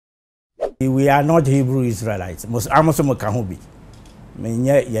We are not Hebrew Israelites. You are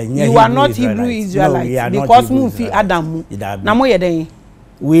not Hebrew Israelites no, because Mufi Adam.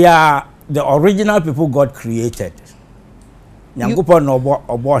 We are the original people God created.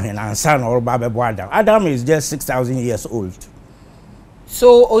 Adam is just 6,000 years old.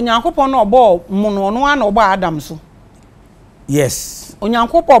 So Onyankopon obo mono no an obo Adam so. Yes.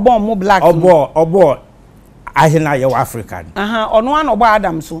 Onyankopon obo mo black. Obo ahina ye African. Ono an obo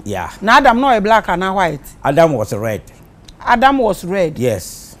Adam so. Yeah. Na Adam no a black and a white. Adam was red. Adam was red.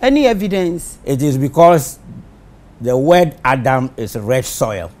 Yes. Any evidence? It is because the word Adam is red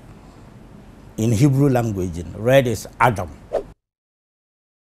soil. In Hebrew language, red is Adam.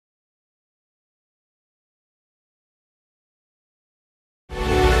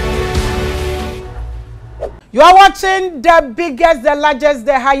 You are watching the biggest, the largest,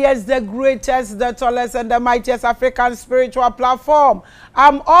 the highest, the greatest, the tallest, and the mightiest African spiritual platform.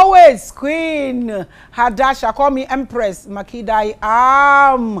 I'm always Queen Hadasha. Call me Empress Makida.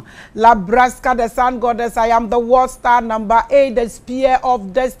 I am Labraska, the sun goddess. I am the world star number 8, the spear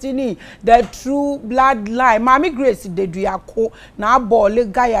of destiny, the true bloodline. Maame Grace de Duako. Na bole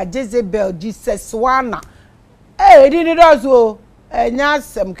Gaya Jezebel Jesus Wana. Hey, didn't it also? I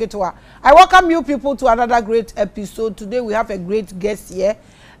welcome you people to another great episode. Today we have a great guest here.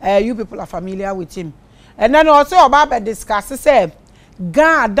 You people are familiar with him. And then also about discuss say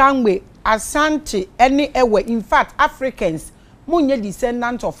Ga Adamwe Asante any ewe. In fact, Africans munye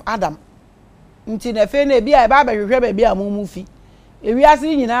descendant of Adam. Nti na fe na bia ba hwehwe ba bia mufi.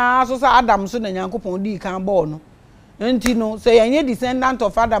 Ewiase nyina so sa Adam so na Nyankopon di kan bo no. Nti no say yenye descendant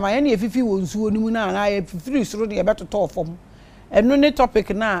of Adam anye efifi wo nsuo ni mu na na efifiri soro de ebetoto fom. Enu ne topic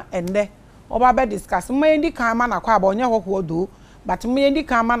na ende oba be discuss mmendi kan ma na kwa aba onye hokwo do but mmendi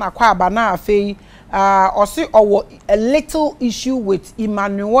kan ma na kwa aba na afei osi owo a little issue with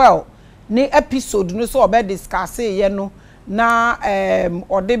Emmanuel ni episode no so oba discuss ye no na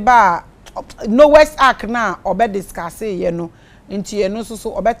odeba Noah's Ark na oba discuss ye no nti ye no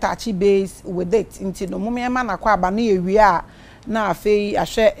so oba touch base with it nti no mume ma na kwa aba na ewie a na afei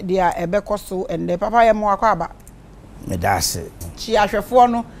ahwe dia ebekoso ende papa ye mo akwa aba medase chi ahwefo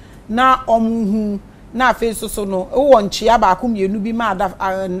no na omuhu na afeso so no wo nchia ba akom yenu bi ma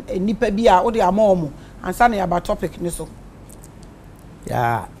ada nipa bi a wo de amomo ansa na ya ba topic ni so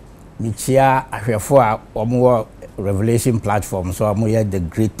ya michia ahwefo a omo revelation platform so omo the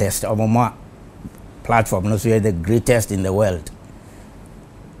greatest omo platform no so the greatest in the world,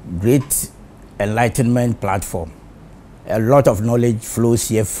 great enlightenment platform. A lot of knowledge flows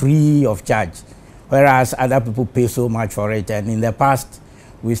here free of charge, whereas other people pay so much for it. And in the past,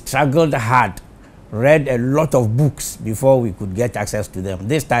 we struggled hard, read a lot of books before we could get access to them.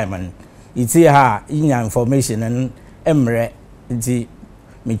 This time, and it's here in information and emre, it's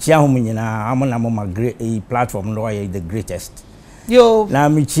michia humina amona great platform no the greatest. Yo. Na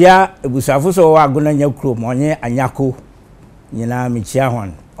michia ebusafu so wa gona nya krom onye anyako nyina michia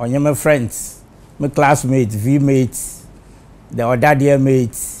hon onye my friends, my classmates, V-mates, the other dear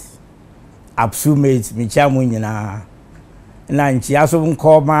mates, absu mates, michia mu nyina na nchia so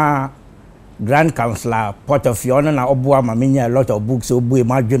nkoma grand counselor port of Fianu na oboa ma menya a lot of books obu e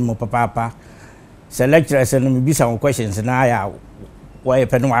madwen mo papa se lecturers no me bisa questions na ya why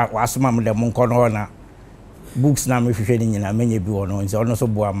pen wasoma mo dem nkono na books na me hwehwe ni nyina menya bi wono nti ono so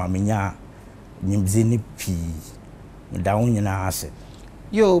boa ma menya nyimzi ni pi da nyina ase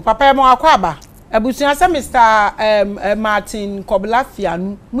yo papa mo akwaba abusuan se Mr Martin Kobla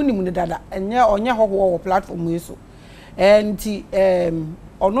Fianu muni dada enye onye hoho platform yeso enti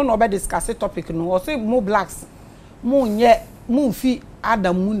ono no be discuss topic no o say mo blacks mo nye mo fi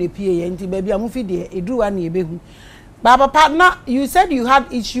Adam mu ne pie enti ba bia mo fi de eduwa na ebehu baba partner. You said you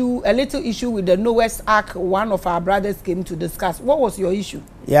had a little issue with the Noah's Ark. One of our brothers came to discuss. What was your issue?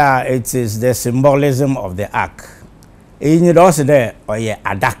 Yeah, it is the symbolism of the ark. In it also there or ye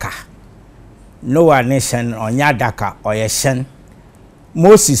adaka. Noah nation or nyadaka or ye shen.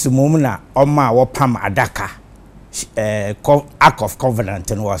 Moses mumuna oma wapam adaka. Ark of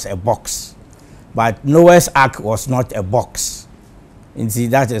Covenant was a box, but Noah's Ark was not a box. And see,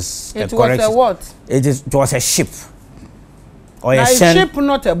 that is it was a what? It was a ship. Or now, a ship,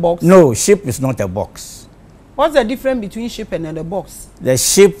 not a box? No, ship is not a box. What's the difference between ship and a box? The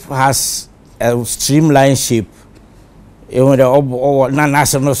ship has a streamlined shape. Even the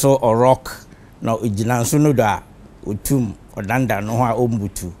national so or rock, no ujinansuno da utum or danda no ha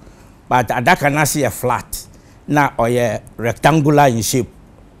ombutu. But adaka nasi a flat. Now or a rectangular in shape,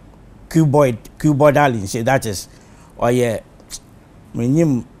 cuboidal in shape. That is or ye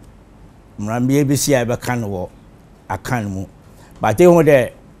mrambi ABC I can wo akanmu. But they were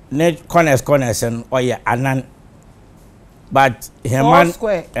there net corners and anan. But Four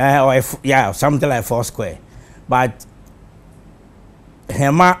square. Yeah, something like 4 square. But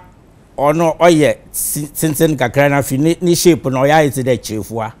hema ono since kakra na fi ni shape no ya iti de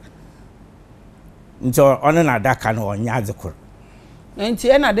chefua. Nso ono na daka no onya azekor. Enti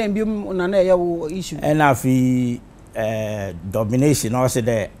e na dem bi na na ye wo issue. E na fi domination also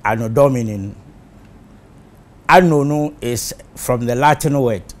the anno dominin. Anno no is from the Latin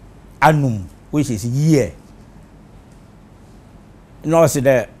word annum, which is year. No, so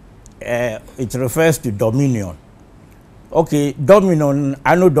that it refers to dominion. Okay, dominion,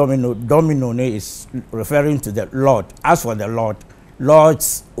 anno domino is referring to the Lord. As for the Lord,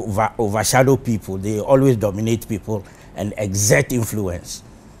 lords overshadow people. They always dominate people and exert influence.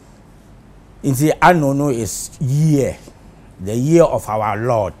 In the anno is year, the year of our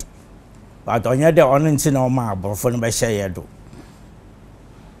Lord. But on the only thing on my do.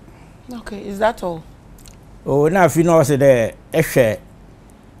 Okay, is that all? Oh, now if you know, say the ehwe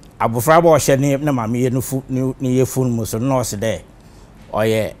abofra bo hye na mame ye fun muso no say there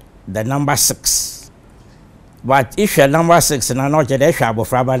oye the number 6. But if you number 6 na no je the ehwe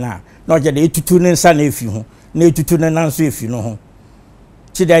abofra ba na no je the etutu ne nsa na efi ho na etutu ne nanso efi no ho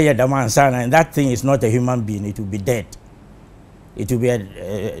chi there ye the man san, and that thing is not a human being. It will be dead. It will be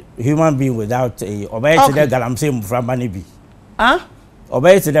a human being without a obey to the galamse mfra ba ne bi.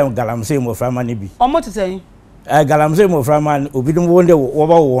 Obey to them galamse mfra ma ne bi. Omo to say galamse mo framan obidum wonde wo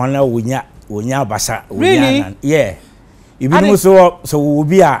ba wo na wonya basa wonya. Yeah, ibidum so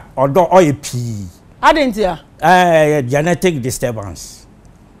obi a odo oye pi adentia genetic disturbance.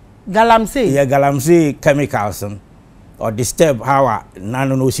 Galamse, yeah, galamse chemicals or disturb how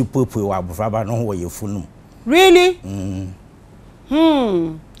nano no si popo wa bofraba no ho ye funum. Really?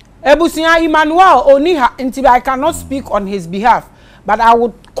 Ebusia Emmanuel Oniha, I cannot speak on his behalf, but I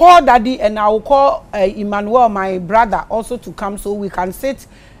would call Daddy and I will call Emmanuel, my brother, also to come so we can sit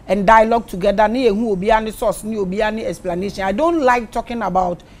and dialogue together. Ni who will be any source, ni will be any explanation. I don't like talking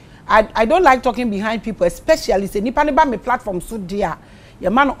about. I don't like talking behind people, especially say nipa niba me platform so dear.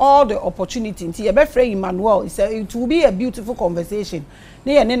 Your man all the opportunity. Nti your best friend Emmanuel, it will be a beautiful conversation.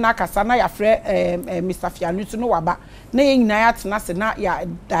 Ne ye ne na kasa na ya friend Mr. Fianu to no waba. Ne ye nyina ya tena se na ya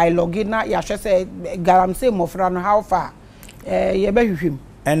dialogue na ya hwe se galamse mofra no how far. Ye be hwehwem.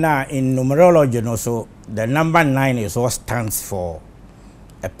 And in numerology also, the number 9 is what stands for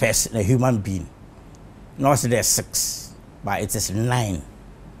a person, a human being. Not there's 6, but it is 9.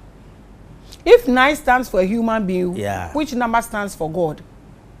 If 9 stands for a human being, yeah, which number stands for God?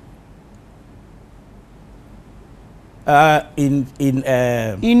 In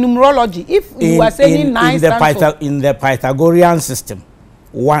numerology, if you are saying 9 stands for in the Pythagorean system,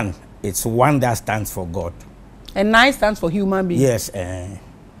 1, it's 1 that stands for God. And 9 stands for human being. Yes.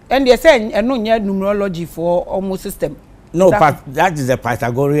 And they say no numerology for almost system. No, that is the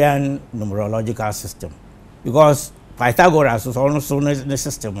Pythagorean numerological system, because Pythagoras was also the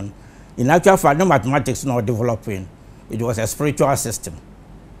system. In actual fact, no mathematics not developing. It was a spiritual system.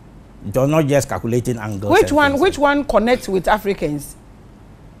 It was not just calculating angles. Which one connects with Africans?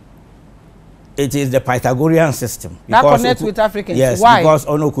 It is the Pythagorean system. That connects with Africans. Yes. Why? Because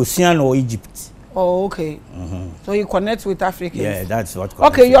Onokusian or Egypt. Oh, okay. So you connect with Africans. Yeah, that's what.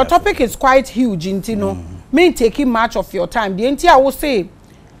 Okay, your topic is quite huge, Intino. Me taking much of your time. The entire I will say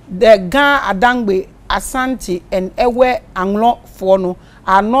the Gan Adangbe, Asante, and Ewe Anglo Fono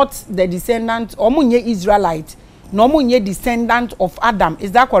are not the descendants or Munye Israelite, no Munye descendant of Adam.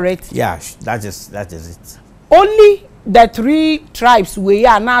 Is that correct? Yeah, that is it. Only the 3 tribes we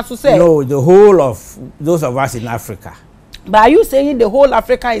are now to say. No, the whole of those of us in Africa. But are you saying the whole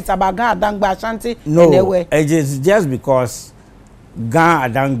Africa is about Gan Adangbe, Asante, and Ewe? It is just because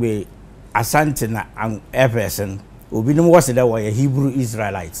Gan Adangbe, Asante, and a person. Obinum was there were Hebrew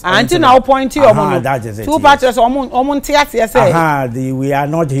Israelites. Until now, point you that is it. 2 parties we are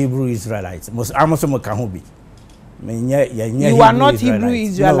not Hebrew Israelites. You are not Hebrew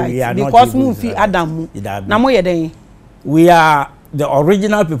Israelites. No, because Mufi Adam. We are the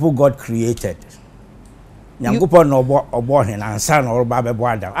original people God created. Adam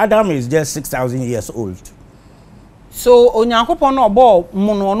is just 6,000 years old. So Onyankopon no obo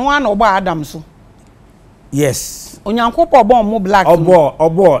muno no an obo Adam so. Yes. Onyankopon obo mo black.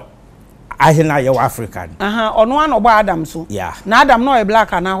 Obo ahina ye African. Ono an obo Adam so. Yeah. Na Adam no e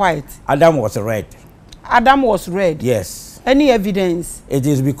black and white. Adam was red. Adam was red. Yes. Any evidence? It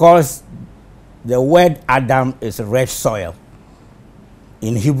is because the word Adam is red soil.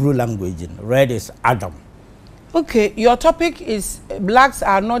 In Hebrew language, red is Adam. Okay, your topic is blacks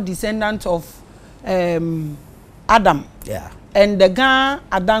are not descendants of Adam. Yeah. And the Ga,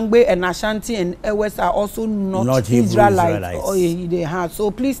 Adangbe, and Ashanti and Ewes are also not Israelites. Oh, yeah, they have.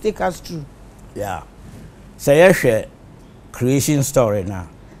 So please take us through. Yeah. So yes, creation story now.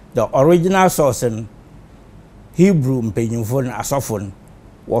 The original source in Hebrew Mpenyufon Asofon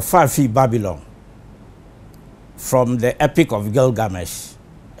were far from Babylon. From the Epic of Gilgamesh,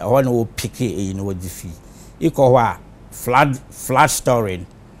 one who pick it in what the fee. Equal flood story.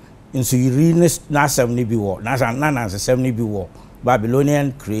 In so you read na 70 be war, na 70 be war.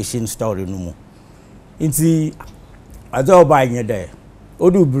 Babylonian creation story no more. Inti azo ba nye there.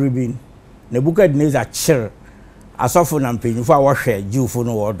 Odu bribin Nebuchadnezzar chir asofo na mpanyufo a wo hwe Jewfo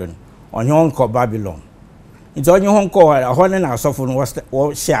no wodon. Onye onko Babylon. Inti onye onko ahone na asofo no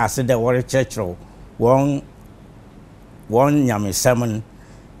wo share ase de wo churchro. One nyame sermon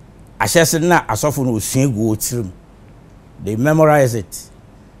ashese na asofo no osuagu otirim. They memorize it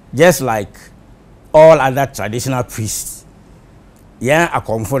just like all other traditional priests. Yeah, a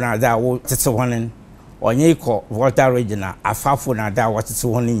confona that wo tete wonen onye ko Volta regional afafo na that wo tete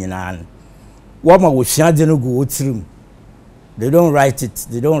wonen nyina. Wo ma wo hia de no go otirim. They don't write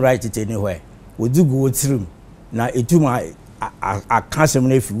it anywhere. We do go otirim na etuma a kasem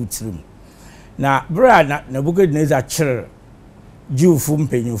na fi otirim. Na bra na Nebuchadnezzar chire Jewfo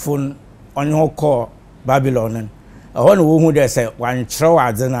mpanyufo onye ho call Babylon. Ahon wo hu de say wan chiro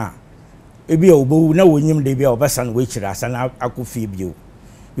ade na ebi a obowu na wonyim de bi a obesan we chira sana akofi bio.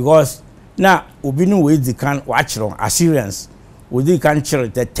 Because na obi no we di kan wa chiro Assyrians we di kan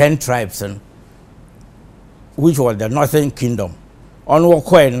chiro the 10 tribes which was the northern kingdom. On wo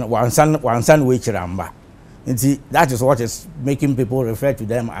coin wan san we chira mba. That is what is making people refer to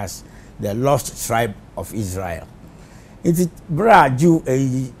them as the lost tribe of Israel. It's bra Jew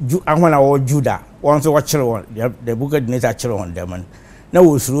amana or Judah once watch the book of nature children them. Now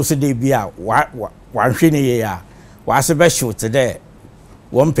was Russo de Bia one shiny ya was a special today.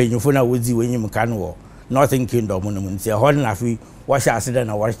 One penny for now with you when you can war. Northern Kingdom monuments, a horn of we wash accident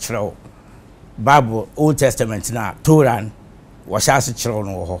or watch troll. Bible Old Testament now, Toran, wash as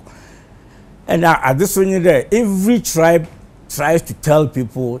children. And now at this one there, every tribe tries to tell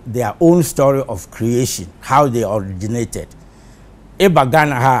people their own story of creation, how they originated.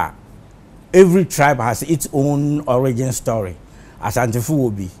 Ebagana, every tribe has its own origin story. Asantefu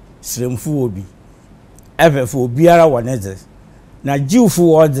obi, Sremfu obi, Efefu biara waneze. Na Jewfo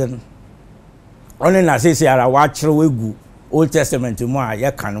warden, only na say ara wachro wegu Old Testament mo a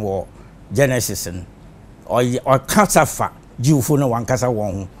ye kan wo Genesis or kasafa Jewfo no wankasa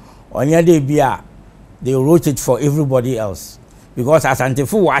won ho. Onya de bia they wrote it for everybody else. Because as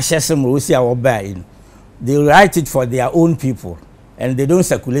Antifu Washesem Russia or Bain, they write it for their own people and they don't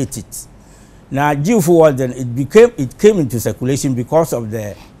circulate it. Now, Jewfo warden, it came into circulation because of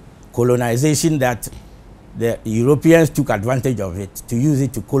the colonization that the Europeans took advantage of it to use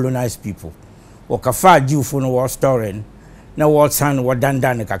it to colonize people. Okafa Jewfo no was storing, now what son what done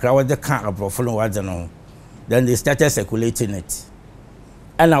kakra what the can't of then they started circulating it.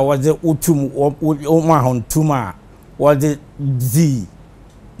 And I was the Utum Tuma was the Z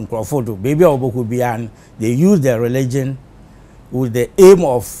photo. Baby Obokubian, they use their religion with the aim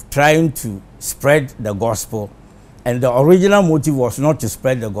of trying to spread the gospel. And the original motive was not to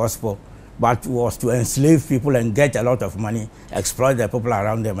spread the gospel, but was to enslave people and get a lot of money, exploit the people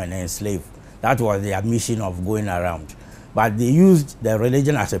around them and enslave. That was their mission of going around. But they used the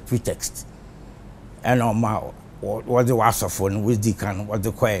religion as a pretext. And what the wasofon with the can, what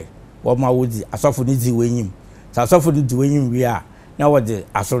the quay, what my would the asofon is the winning. So asofon the winning we are. Now what the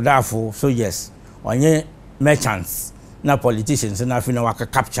asodafo, so yes, on ye merchants, now politicians, and nothing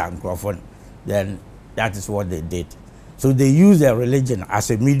like capture microphone. Then that is what they did. So they use their religion as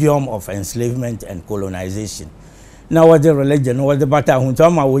a medium of enslavement and colonization. Now what the religion, what the battle, who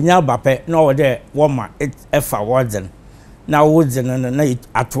told me when you bape, no what the woman it ever wasn't. Now woods and night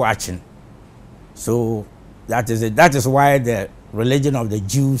at watching. So that is it. That is why the religion of the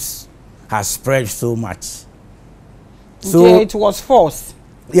Jews has spread so much. So yeah, it was forced.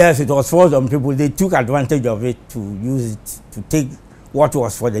 Yes, it was forced on people. They took advantage of it to use it to take what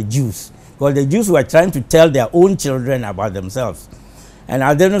was for the Jews. Because the Jews were trying to tell their own children about themselves. And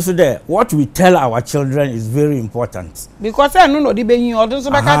at the end of the day, what we tell our children is very important. Because I know the baby or those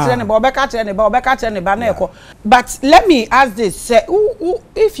but let me ask this: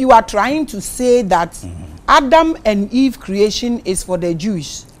 if you are trying to say that Adam and Eve creation is for the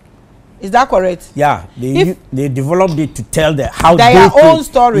Jews, is that correct? Yeah, they developed it to tell how their own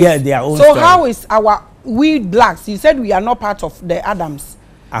story. Yeah, their own so story. How is we blacks? You said we are not part of the Adams.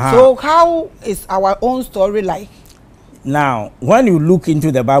 So how is our own story like? Now, when you look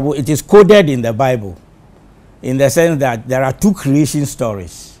into the Bible, it is coded in the Bible. in the sense that there are two creation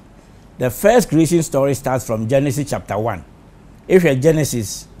stories. The first creation story starts from Genesis chapter 1. If you're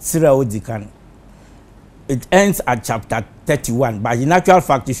Genesis, it ends at chapter 31, but in actual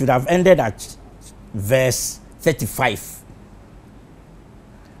fact, it should have ended at verse 35.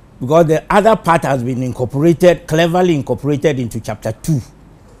 Because the other part has been incorporated, cleverly incorporated into chapter 2,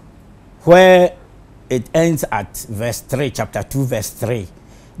 where it ends at verse 3, chapter 2, verse 3.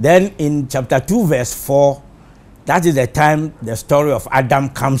 Then in chapter 2, verse 4, that is the time the story of Adam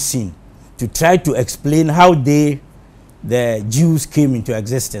comes in to try to explain how the Jews came into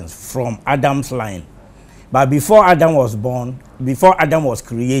existence from Adam's line. But before Adam was born, before Adam was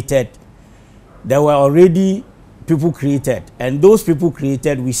created, there were already people created. And those people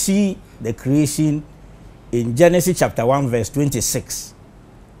created, we see the creation in Genesis chapter 1, verse 26,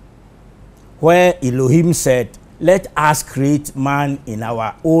 where Elohim said, let us create man in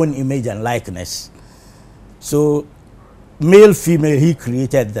our own image and likeness. So, male, female, he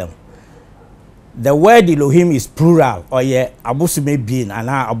created them. The word Elohim is plural, or yeah, abusume being, and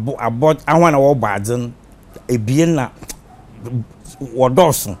I want our baden, a being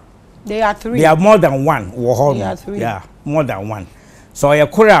wadosun. They are three. They are more than one. They are three. Yeah, more than one. So a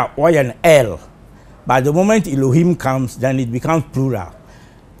kura or an L. But the moment Elohim comes, then it becomes plural.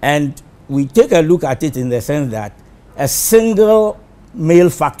 And we take a look at it in the sense that a single male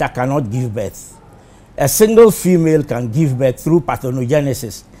factor cannot give birth. A single female can give birth through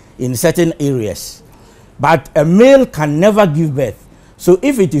parthenogenesis in certain areas. But a male can never give birth. So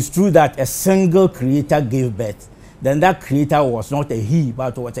if it is true that a single creator gave birth, then that creator was not a he,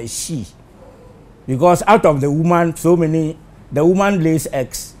 but was a she. Because out of the woman, the woman lays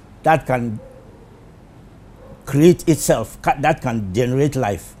eggs that can create itself, that can generate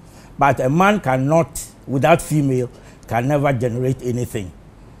life. But a man cannot, without female, can never generate anything.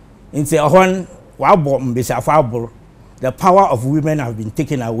 In the power of women have been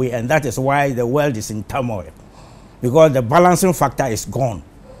taken away, and that is why the world is in turmoil. Because the balancing factor is gone.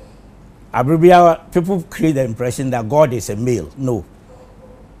 People create the impression that God is a male. No.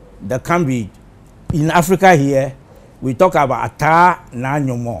 There can be. In Africa here, we talk about ata na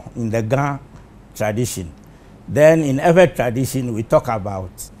nyomo in the Ga tradition. Then in every tradition, we talk about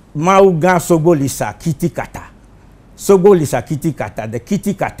mauga sogo lisa kiti kata. Sogo lisa kiti kata. The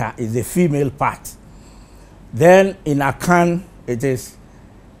kiti kata is the female part. Then in Akan, it is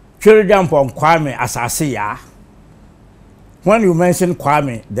children from Kwame Asase ya. When you mention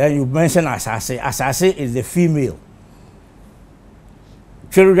Kwame, then you mention Asase. Asase is the female.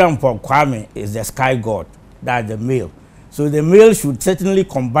 Children from Kwame is the sky god. That's the male. So the male should certainly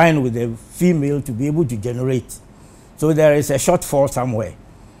combine with the female to be able to generate. So there is a shortfall somewhere.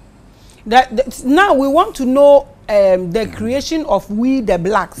 Now we want to know the creation of we the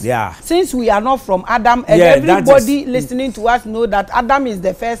blacks. Yeah. Since we are not from Adam, and everybody listening to us know that Adam is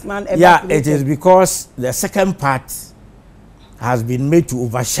the first man ever created. It is because the second part has been made to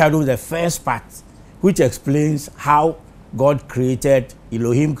overshadow the first part, which explains how God created,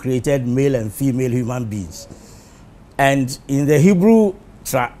 Elohim created male and female human beings. And in the Hebrew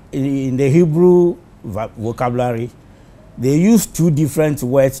vocabulary, they use two different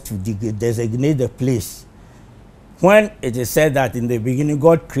words to designate the place. When it is said that in the beginning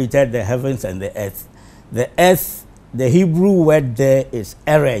God created the heavens and the earth, the Hebrew word there is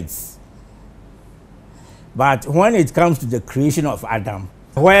eretz. But when it comes to the creation of Adam,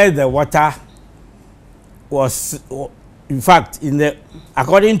 where the water was, in fact,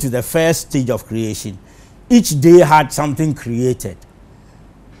 according to the first stage of creation, each day had something created.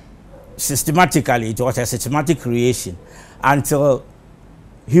 Systematically, it was a systematic creation until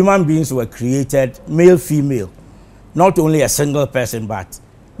human beings were created, male, female. Not only a single person, but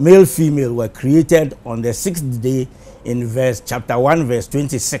male, female were created on the sixth day in chapter 1, verse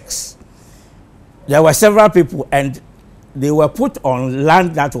 26. There were several people, and they were put on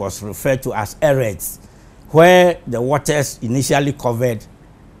land that was referred to as Eretz, where the waters initially covered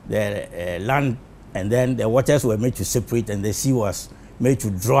the land, and then the waters were made to separate, and the sea was made to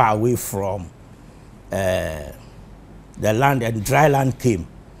draw away from the land, and dry land came.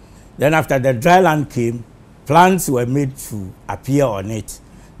 Then after the dry land came, plants were made to appear on it.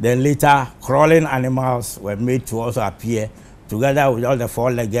 Then later, crawling animals were made to also appear, together with all the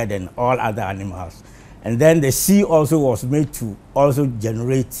four-legged and all other animals. And then the sea also was made to also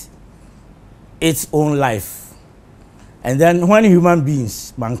generate its own life. And then when human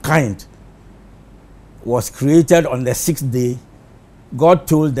beings, mankind, was created on the sixth day, God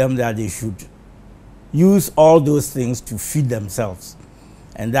told them that they should use all those things to feed themselves,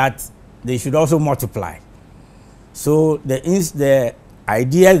 and that they should also multiply. So the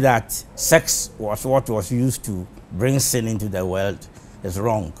idea that sex was what was used to bring sin into the world is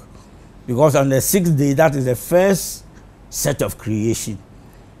wrong. Because on the 6th day, that is the first set of creation.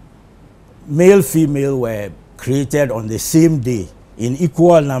 Male, female were created on the same day in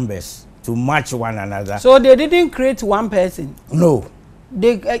equal numbers to match one another. So they didn't create one person? No.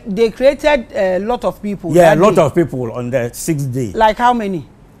 They created a lot of people? Yeah, a lot of people on the 6th day. Like how many?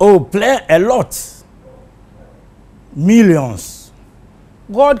 Oh, a lot. Millions.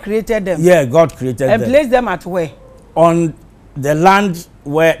 God created them? Yeah, God created them. And placed them at where? On the land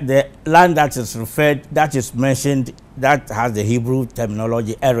where the land that is referred, that is mentioned, that has the Hebrew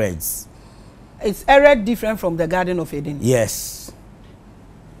terminology, Eretz. Is Eretz different from the Garden of Eden? Yes.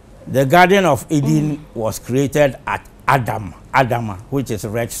 The Garden of Eden was created at Adama, which is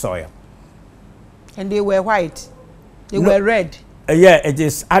red soil. And they were white? They were red? Yeah, it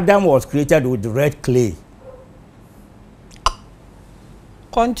is. Adam was created with red clay.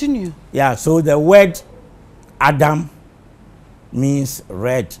 Continue. Yeah, so the word Adam means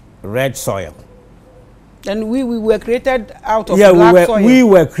red soil. And we were created out of black soil? We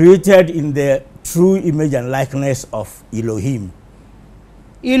were created in the true image and likeness of Elohim.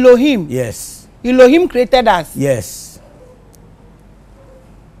 Elohim? Yes. Elohim created us? Yes.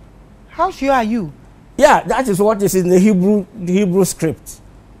 How sure are you? Yeah, that is what is in the Hebrew script.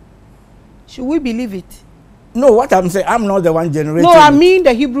 Should we believe it? No, what I'm saying, I'm not the one generating. No, I mean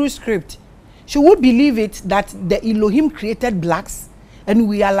the Hebrew script. Should we believe it that the Elohim created blacks and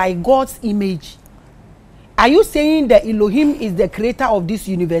we are like God's image? Are you saying that Elohim is the creator of this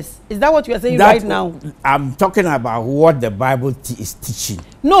universe? Is that what you are saying right now? I'm talking about what the Bible is teaching.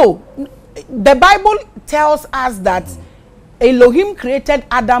 No, the Bible tells us that Elohim created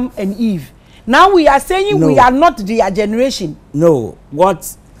Adam and Eve. Now we are saying we are not their generation. No,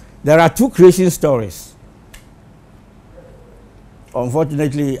 there are two creation stories.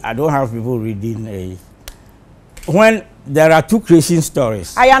 Unfortunately, I don't have people reading when there are two creation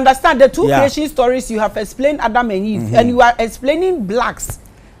stories. I understand the two creation stories. You have explained Adam and Eve, and you are explaining blacks.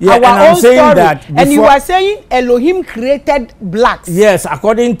 Yeah, and I'm saying that and you are saying Elohim created blacks. Yes,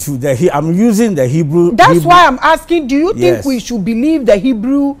 according to I'm using the Hebrew. That's why I'm asking, do you think we should believe the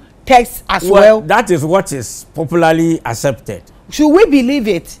Hebrew text as well? That is what is popularly accepted. Should we believe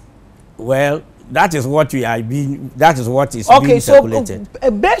it? Well, that is what that is what is being circulated. So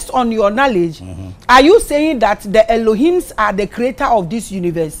based on your knowledge, are you saying that the Elohims are the creator of this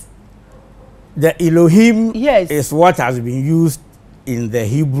universe? The Elohim is what has been used in the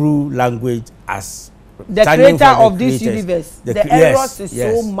Hebrew language as the creator of this universe. The errors is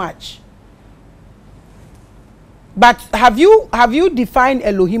so much. But have you defined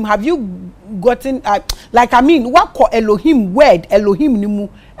Elohim? Have you gotten like, I mean, what call Elohim word Elohim nimu?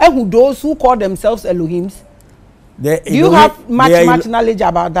 And those who call themselves Elohims? Do you have much knowledge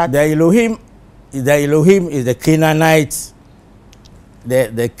about that? The Elohim is the Canaanite,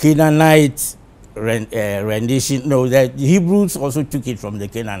 the Canaanite rendition. No, the Hebrews also took it from the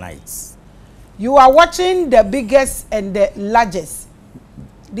Canaanites. You are watching the biggest and the largest.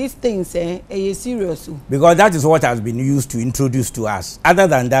 These things are serious. Because that is what has been used to introduce to us. Other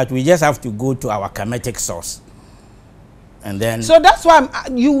than that, we just have to go to our Kemetic source. And then, so that's why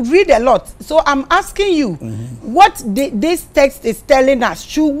you read a lot. So I'm asking you, what this text is telling us.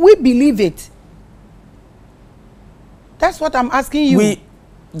 Should we believe it? That's what I'm asking you.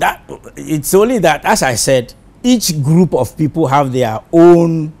 It's only that, as I said, each group of people have their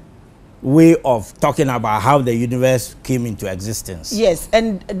own way of talking about how the universe came into existence. Yes,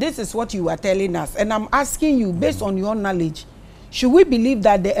 and this is what you are telling us. And I'm asking you, based on your knowledge, should we believe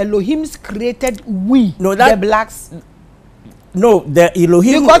that the Elohims created the blacks? No, the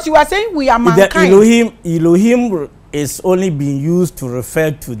Elohim. Because you are saying we are mankind. The Elohim is only being used to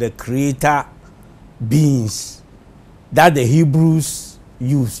refer to the creator beings that the Hebrews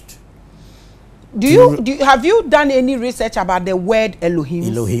used. Have you done any research about the word Elohim?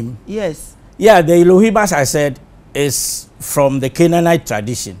 Elohim. Yes. Yeah, the Elohim, as I said, is from the Canaanite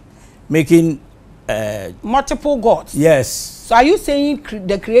tradition, making multiple gods. Yes. So are you saying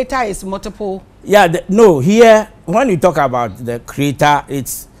the creator is multiple? Yeah, no, here, when you talk about the creator,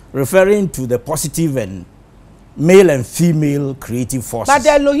 it's referring to the positive and male and female creative forces. But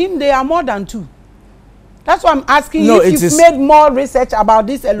the Elohim, they are more than two. That's why I'm asking you if you've made more research about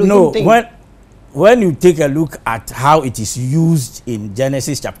this Elohim thing. No, when you take a look at how it is used in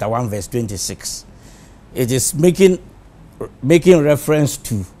Genesis chapter 1, verse 26, it is making reference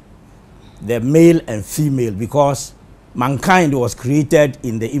to the male and female, because mankind was created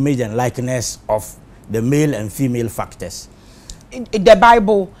in the image and likeness of the male and female factors. The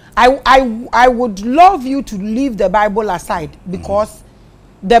Bible, I would love you to leave the Bible aside, because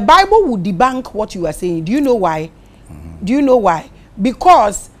the Bible will debunk what you are saying. Do you know why? Do you know why?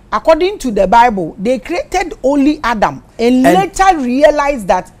 Because according to the Bible, they created only Adam and later realized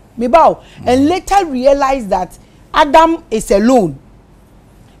that and later realized that Adam is alone.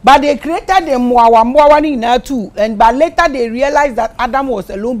 But they created the Mwawa too, and but later they realized that Adam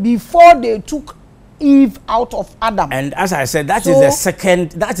was alone before they took Eve out of Adam. And as I said, that is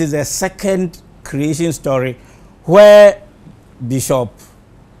the second creation story where Bishop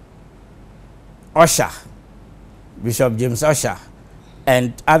James Usher,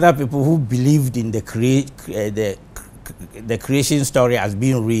 and other people who believed in the creation story as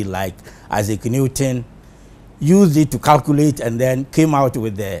being real, like Isaac Newton, used it to calculate and then came out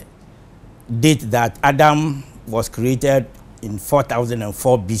with the date that Adam was created in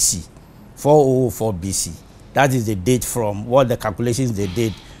 4004 BC, 4004 BC. That is the date from what the calculations they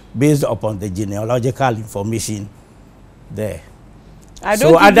did based upon the genealogical information there.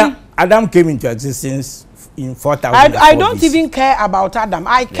 So Adam came into existence in 4004 I don't BC. even care about Adam.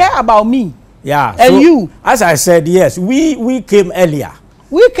 I care about me. Yeah. And so, you. As I said, yes, we came earlier.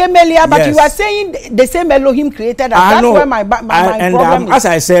 We came earlier, but yes. You are saying the same Elohim created us. That's where my problem is. As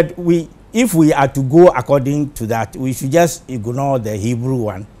I said, if we are to go according to that, we should just ignore the Hebrew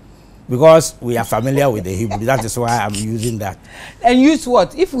one, because we are familiar with the Hebrew. That is why I'm using that. And use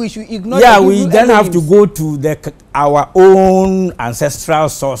what? If we should ignore the Hebrew, we then Elohims, have to go to our own ancestral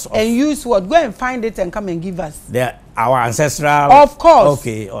source. And use what? Go and find it and come and give us. Our ancestral. Of course.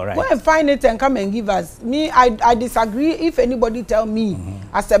 Okay, all right. Go and find it and come and give us. Me, I disagree. If anybody tell me,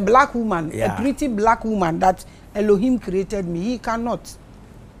 as a black woman, a pretty black woman, that Elohim created me, he cannot.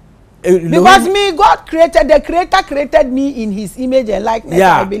 Because me, God created, the Creator created me in His image and likeness.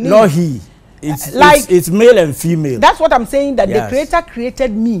 Yeah, I believe. not He. It's male and female. That's what I'm saying. That the Creator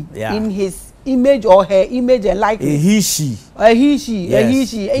created me in His image or her image and likeness. He, she.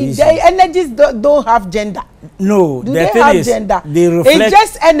 The energies don't have gender. No, do they have gender? They reflect, it's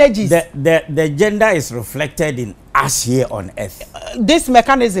just energies. The gender is reflected in us here on earth. This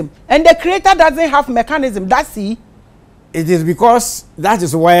mechanism, and the Creator doesn't have mechanism. That's He. It is because that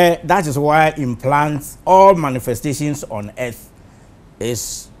is why implants, all manifestations on earth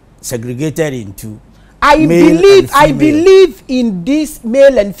is segregated into I believe in these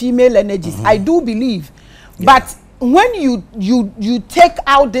male and female energies. I do believe. But when you take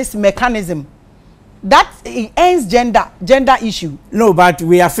out this mechanism, that ends gender issue. No, but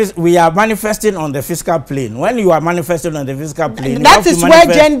we are manifesting on the physical plane. When you are manifesting on the physical plane, that is where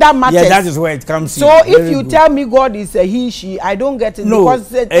gender matters. Yeah, that is where it comes in. So if you tell me God is a he, she, I don't get it. No,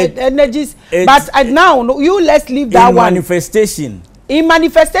 because energies. But now let's leave that one. Manifestation. In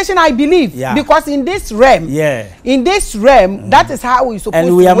manifestation, I believe, because in this realm, that is how we supposed to work.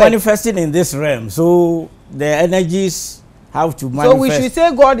 And we are manifesting in this realm, so the energies have to manifest. So we should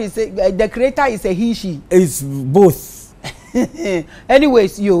say God is the Creator is a he, she. It's both.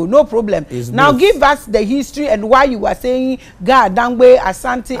 Anyways, no problem. Now give us the history and why you are saying God, Dangwe,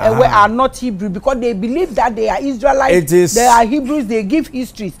 Asante, Ewe are not Hebrew, because they believe that they are Israelites, they are Hebrews, they give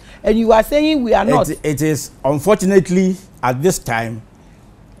histories, and you are saying we are not. It is, unfortunately, at this time,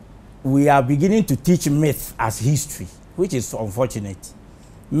 we are beginning to teach myth as history, which is unfortunate.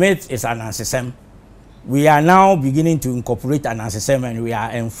 Myth is an ancestor. We are now beginning to incorporate an ancestor, and we are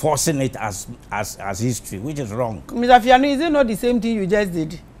enforcing it as history, which is wrong. Mr. Fianu, is it not the same thing you just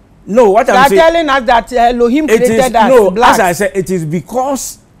did? No, what I'm saying. They are telling us that Elohim created us As black. I said, it is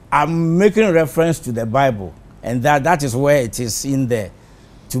because I'm making reference to the Bible, and that is where it is in there,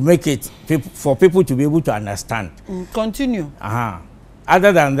 to make it for people to be able to understand. Continue.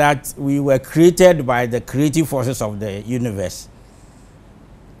 Other than that, we were created by the creative forces of the universe,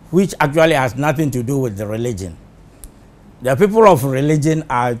 which actually has nothing to do with the religion. The people of religion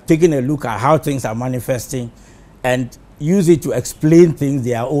are taking a look at how things are manifesting and use it to explain things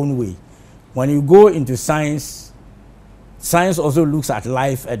their own way. When you go into science, science also looks at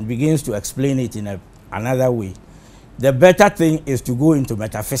life and begins to explain it in another way. The better thing is to go into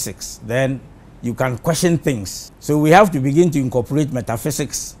metaphysics. Then you can question things. So we have to begin to incorporate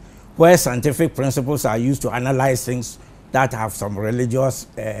metaphysics, where scientific principles are used to analyze things that have some religious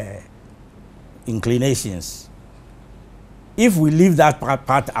inclinations. If we leave that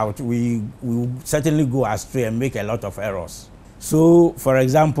part out, we will certainly go astray and make a lot of errors. So, for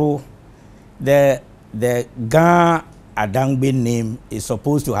example, the Ga Adangbe name is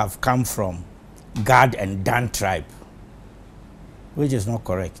supposed to have come from Gad and Dan tribe, which is not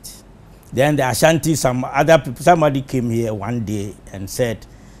correct. Then the Ashanti, somebody came here one day and said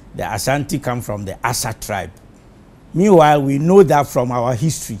the Ashanti come from the Asa tribe. Meanwhile, we know that from our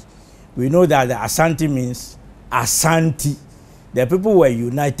history. We know that the Ashanti means Asante. the people were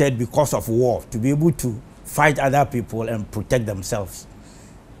united because of war, to be able to fight other people and protect themselves.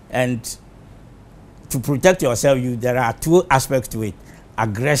 And to protect yourself, there are two aspects to it: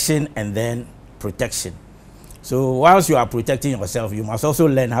 aggression and then protection. So whilst you are protecting yourself, you must also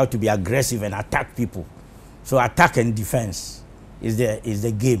learn how to be aggressive and attack people. So attack and defense is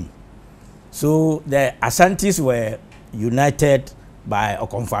the game. So the Asantes were united by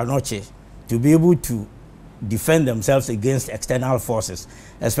Okomfanoche to be able to defend themselves against external forces,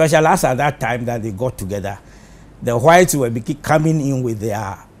 especially as at that time that they got together. The whites were coming in with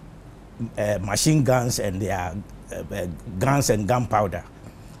their machine guns and their guns and gunpowder.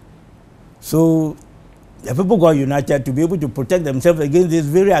 So the people got united to be able to protect themselves against this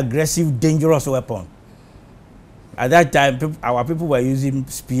very aggressive, dangerous weapon. At that time, our people were using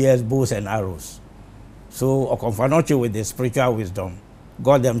spears, bows, and arrows. So Okomfanoche, with the spiritual wisdom,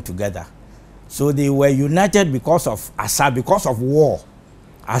 got them together. So they were united because of Asa, because of war.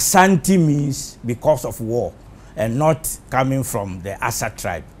 Asante means because of war, and not coming from the Asa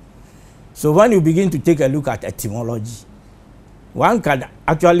tribe. So when you begin to take a look at etymology, one can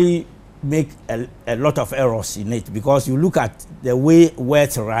actually make a lot of errors in it, because you look at the way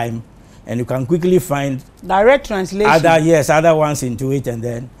words rhyme and you can quickly find direct translation, other ones into it, and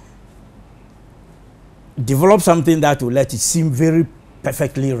then develop something that will let it seem very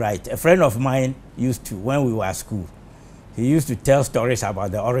perfectly right. A friend of mine used to, when we were at school, he used to tell stories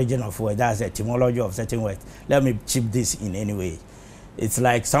about the origin of words, that's the etymology of certain words. Let me chip this in any way. It's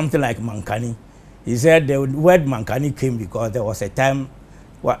like something like mankani. He said the word mankani came because there was a time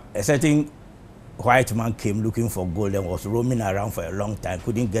a certain white man came looking for gold and was roaming around for a long time,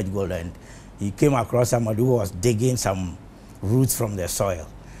 couldn't get gold, and he came across somebody who was digging some roots from the soil.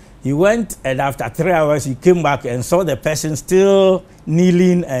 He went, and after 3 hours he came back and saw the person still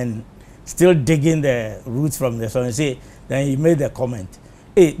kneeling and still digging the roots from the soil. Then he made the comment,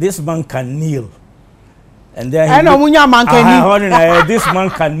 "Hey, this man can kneel." And then this man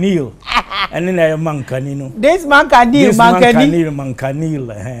can kneel. And then a man can, you know. This man can kneel, man can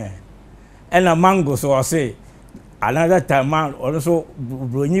kneel. And a mango, so I say, another time, man, also,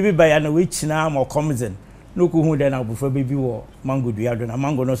 when you be by an witch now or comes in, no who then I prefer baby war, mango, do you have a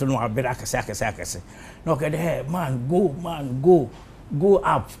mango, no, so no, I better say, no, get here, man, go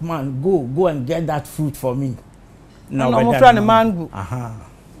up, man, go and get that fruit for me. No, I'm friend of mango.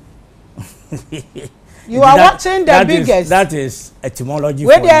 You are watching the biggest. That is etymology.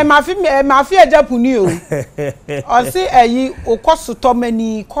 Where there mafia Japanese. I say a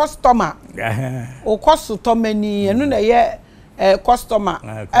okosutomeni customer. Okosutomeni enu na ye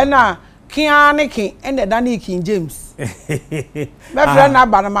customer. Ena kianiki ene dani King James. My friend na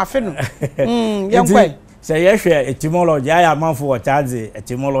ba na mafino. Yenkwe. Say yes etymology. I am man for what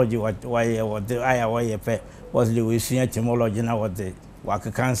etymology what I was the way etymology na what the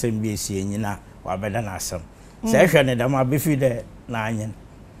waka kan say be see nyina. Wabeda na asem se hwe ne dama be fi de na anyen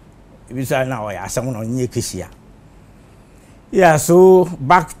bisa na o ya asem no nye kisia. Yeah, so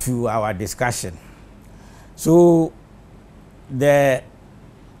back to our discussion. So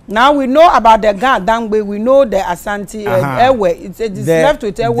now we know about the Ga Dangbe, we know the Asante Ewe. It's left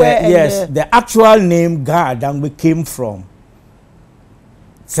with Ewe. Yes, the actual name Ga Dangbe came from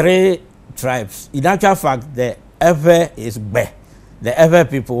 3 tribes. In actual fact, the Ewe is Be. The Ewe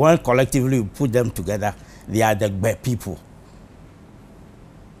people, when collectively we put them together, they are the Be people.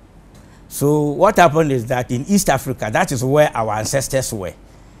 So what happened is that in East Africa, that is where our ancestors were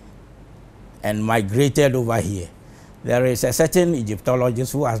and migrated over here. There is a certain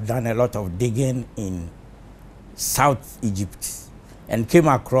Egyptologist who has done a lot of digging in South Egypt and came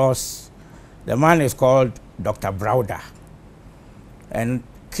across, the man is called Dr. Browder. And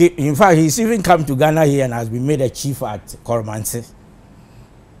in fact, he's even come to Ghana here and has been made a chief at Kormanse,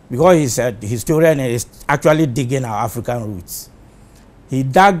 because he's a historian and is actually digging our African roots. He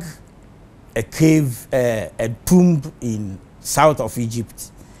dug a cave, a tomb in south of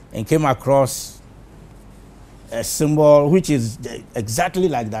Egypt, and came across a symbol which is exactly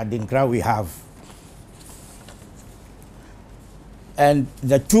like that Dinkra we have. And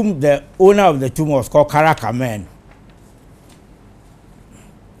the tomb, the owner of the tomb was called Karakamen.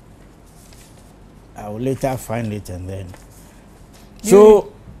 I will later find it and then.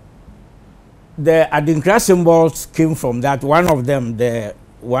 So the Adinkra symbols came from that. One of them, the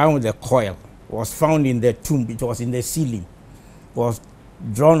one with the coil, was found in the tomb. It was in the ceiling, was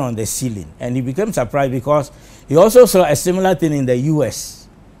drawn on the ceiling. And he became surprised because he also saw a similar thing in the US,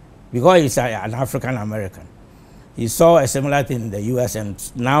 because he's an African American. He saw a similar thing in the US and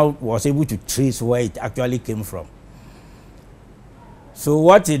now was able to trace where it actually came from. So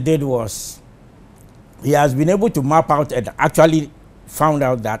what he did was, he has been able to map out and actually found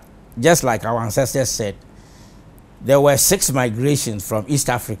out that, just like our ancestors said, there were 6 migrations from East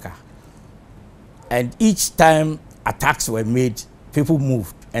Africa. And each time attacks were made, people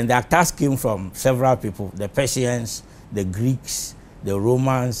moved. And the attacks came from several people: the Persians, the Greeks, the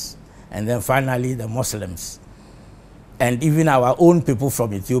Romans, and then finally the Muslims. And even our own people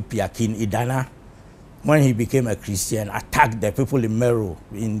from Ethiopia, King Idana, when he became a Christian, attacked the people in Meru,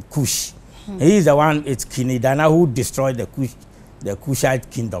 in Kush. He is the one, it's King Idana who destroyed the Kushite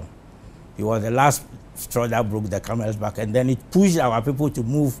kingdom. He was the last straw that broke the camel's back, and then it pushed our people to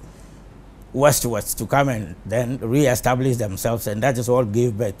move westwards to come and then re-establish themselves, and that is what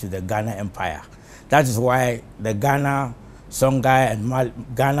gave birth to the Ghana Empire. That is why the Ghana, Songhai,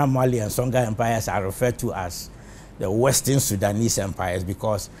 and Ghana, Mali, and Songhai empires are referred to as the Western Sudanese empires,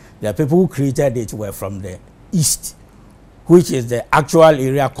 because the people who created it were from the east, which is the actual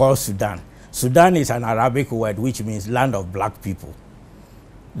area called Sudan. Sudan is an Arabic word which means land of black people.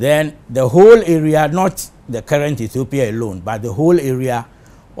 Then the whole area, not the current Ethiopia alone, but the whole area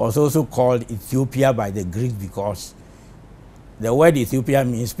was also called Ethiopia by the Greeks, because the word Ethiopia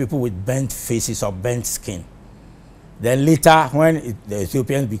means people with burnt faces or burnt skin. Then later, when the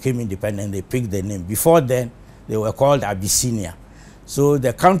Ethiopians became independent, they picked the name. Before then, they were called Abyssinia. So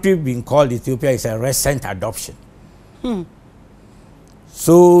the country being called Ethiopia is a recent adoption.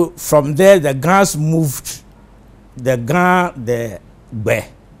 So from there, the Gans moved, the Gan, the Gbe,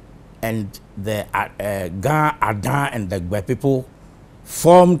 and the Gan, Adan, and the Gbe people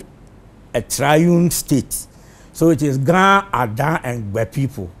formed a triune state. So it is Gan, Adan, and Gbe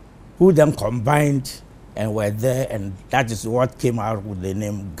people who then combined and were there, and that is what came out with the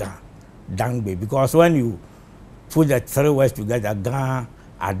name Gan, Dangbe. Because when you put the 3 words together, Gan,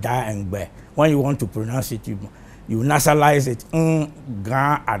 Adan, and Gbe, when you want to pronounce it, you nasalize it,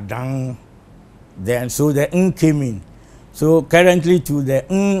 Gan, Adan, then so the came in. So currently to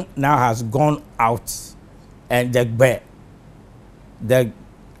the now has gone out, and the Gbe, the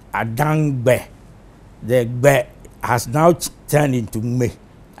Adang Gbe, the Gbe has now turned into Me,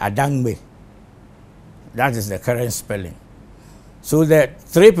 Adang Me. That is the current spelling. So the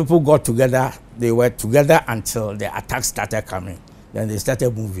 3 people got together, they were together until the attacks started coming. Then they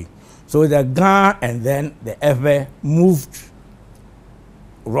started moving. So the Gan and then the Ewe moved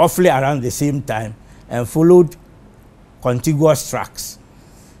roughly around the same time and followed contiguous tracks.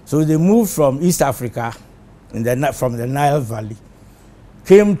 So they moved from East Africa from the Nile Valley,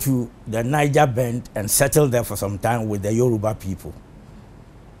 came to the Niger Bend and settled there for some time with the Yoruba people.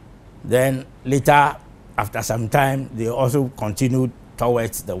 Then later, after some time, they also continued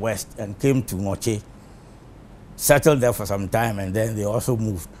towards the west and came to Moche, settled there for some time, and then they also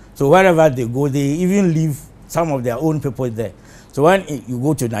moved. So wherever they go, they even leave some of their own people there. So when you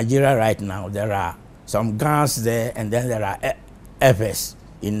go to Nigeria right now, there are some Gans there, and then there are Efes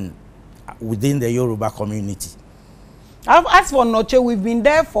within the Yoruba community. As for Noche, we've been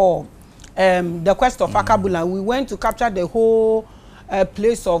there for the quest of Akabula. We went to capture the whole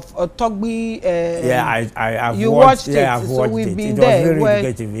place of Togbi. Yeah, I have watched it. Yeah, I've so watched we've it. been It there. was very where,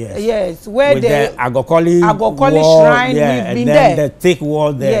 educative, yes. Yes, where with the Agokoli Shrine, yeah, we've been then there. the thick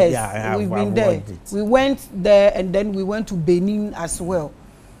wall there. Yes, Yeah, we've been there. We went there, and then we went to Benin as well.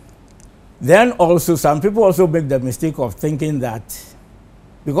 Then also, some people also make the mistake of thinking that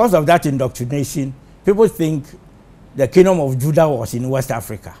because of that indoctrination, people think the kingdom of Judah was in West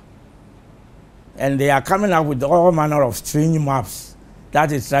Africa. And they are coming up with all manner of strange maps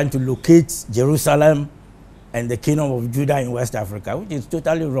that is trying to locate Jerusalem and the kingdom of Judah in West Africa, which is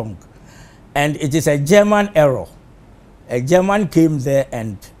totally wrong. And it is a German error. A German came there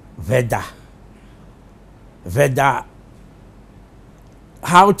and Veda,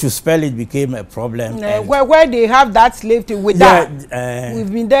 how to spell it became a problem. Where they have that slave trade with that,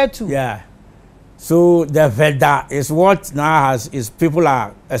 we've been there too. Yeah. So the Veda is what now people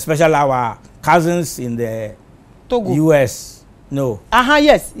are, especially our cousins in the Togo. US. No.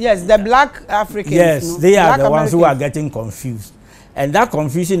 Yes, the black Africans. Yes, no? they are black the ones Americans. who are getting confused. And that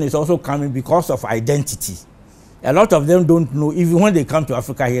confusion is also coming because of identity. A lot of them don't know, even when they come to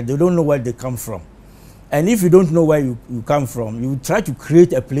Africa here, they don't know where they come from. And if you don't know where you come from, you try to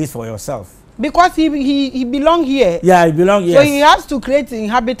create a place for yourself. Because he belongs here. Yeah, he belongs here. So he has to create an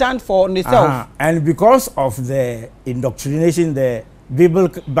inhabitant for himself. And because of the indoctrination, the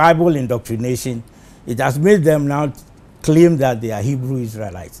Bible indoctrination, it has made them now claim that they are Hebrew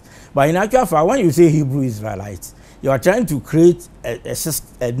Israelites. But in actual fact, when you say Hebrew Israelites, you are trying to create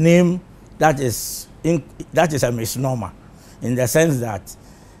a name that is a misnomer, in the sense that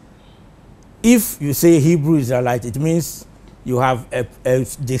if you say Hebrew Israelite, it means you have a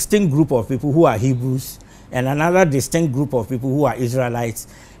distinct group of people who are Hebrews and another distinct group of people who are Israelites.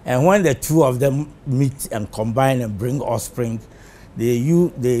 And when the two of them meet and combine and bring offspring,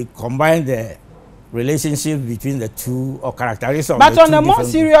 they combine the relationship between the two or characteristics of but the two. But on a more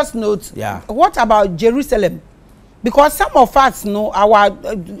serious note, what about Jerusalem? Because some of us know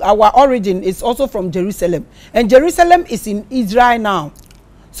our origin is also from Jerusalem, and Jerusalem is in Israel now.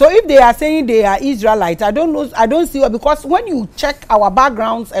 So if they are saying they are Israelites, I don't know, I don't see what, because when you check our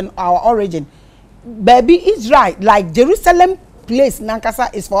backgrounds and our origin, baby, Israel, like Jerusalem place,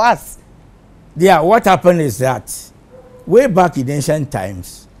 Nankasa is for us. Yeah, what happened is that way back in ancient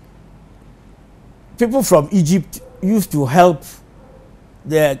times, people from Egypt used to help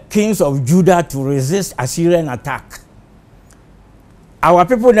the kings of Judah to resist Assyrian attack. Our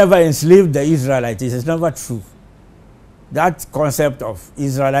people never enslaved the Israelites. It is never true. That concept of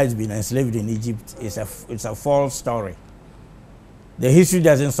Israelites being enslaved in Egypt is a false story. The history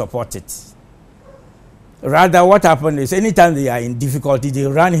doesn't support it. Rather, what happened is anytime they are in difficulty, they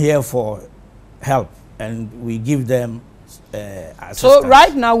run here for help, and we give them assistance. So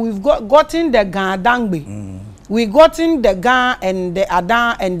right now we've gotten the Gan Dangbe. We've gotten the Gan and the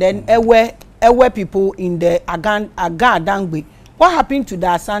Adan, and then Ewe people in the Aga Dangbe. What happened to the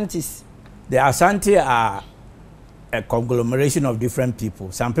Asantis? The Asante are a conglomeration of different people.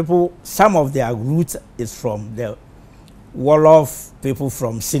 Some of their roots is from the Wolof people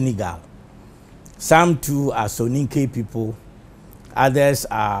from Senegal. Some too are Soninke people. Others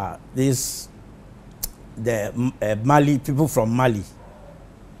are Mali people from Mali.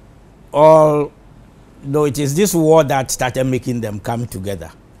 Though it is this war that started making them come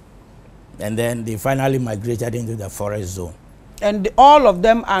together, and then they finally migrated into the forest zone. And all of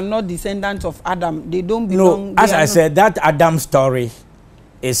them are not descendants of Adam. They don't belong. No, as I said, that Adam story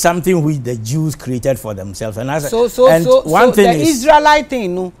is something which the Jews created for themselves. And the Israelite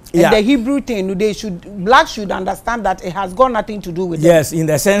thing, and the Hebrew thing, blacks should understand that it has got nothing to do with yes, them. In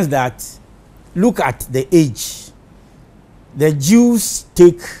the sense that, look at the age. The Jews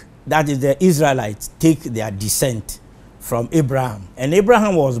that is the Israelites, take their descent from Abraham. And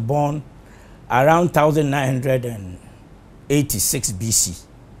Abraham was born around 1986 BC.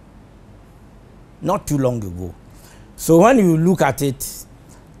 Not too long ago. So when you look at it,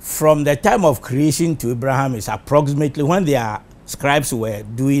 from the time of creation to Abraham is approximately, when their scribes were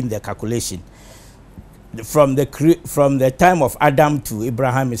doing the calculation, from the time of Adam to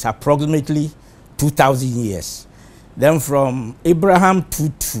Abraham is approximately 2,000 years. Then from Abraham to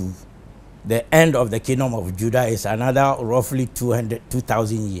the end of the kingdom of Judah is another roughly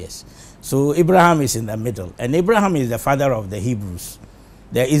 2,000 years. So Abraham is in the middle, and Abraham is the father of the Hebrews,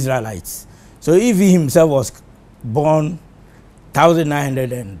 the Israelites. So if he himself was born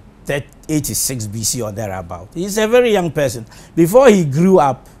 1986 BC or thereabout, he's a very young person. Before he grew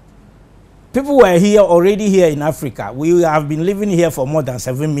up, people were already here in Africa. We have been living here for more than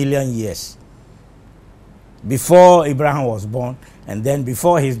 7 million years. Before Abraham was born, and then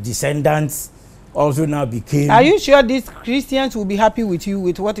before his descendants also now became. Are you sure these Christians will be happy with you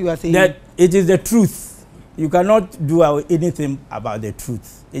with what you are saying? That it is the truth. You cannot do anything about the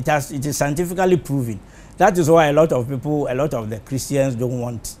truth. It is scientifically proven. That is why a lot of the Christians don't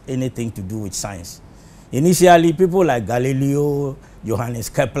want anything to do with science. Initially, people like Galileo, Johannes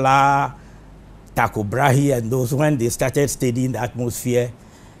Kepler, Tycho Brahe, and those, when they started studying the atmosphere,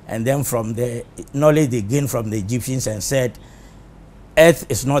 and then from the knowledge they gained from the Egyptians and said, Earth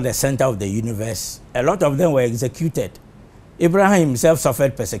is not the center of the universe, a lot of them were executed. Abraham himself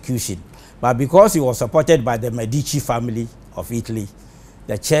suffered persecution, but because he was supported by the Medici family of Italy,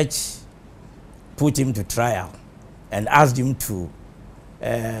 the church put him to trial and asked him to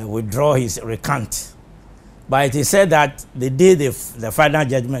withdraw his recant. But it is said that the day the final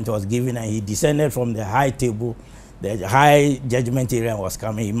judgment was given and he descended from the high table, the high judgment area was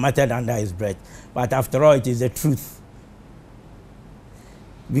coming, he muttered under his breath. But after all, it is the truth.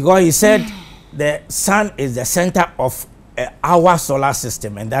 Because he said the sun is the center of our solar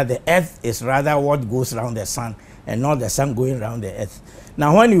system, and that the earth is rather what goes around the sun and not the sun going around the earth.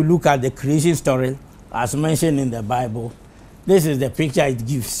 Now, when you look at the creation story, as mentioned in the Bible, this is the picture it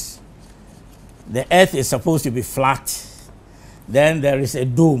gives. The earth is supposed to be flat. Then there is a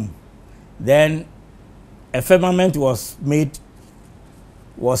dome. Then a firmament was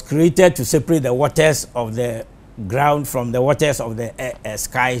created to separate the waters of the ground from the waters of the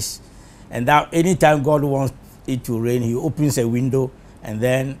skies. And that anytime God wants it to rain, he opens a window, and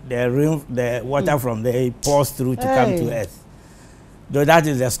then the water from there pours through to come to earth. Though that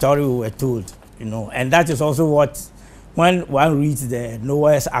is the story we were told, and that is also what, when one reads the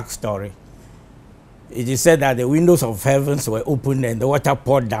Noah's Ark story, it is said that the windows of heavens were opened and the water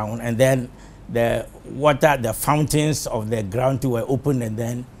poured down, and then the fountains of the ground too were opened, and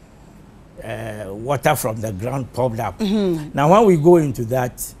then water from the ground popped up. Now, when we go into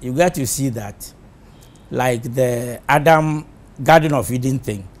that, you get to see that, like the Adam Garden of Eden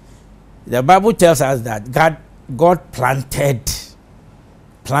thing, the Bible tells us that God planted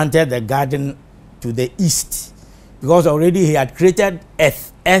the garden to the east, because already he had created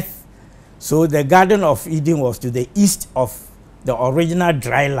earth. So the Garden of Eden was to the east of the original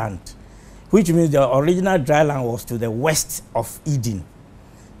dry land, which means the original dry land was to the west of Eden.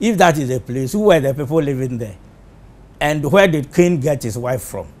 If that is a place, who were the people living there? And where did Cain get his wife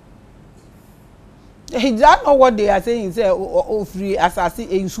from? Is that not what they are saying? Say, free assassin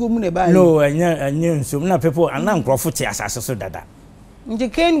in No, and people and now prophet assassin so that.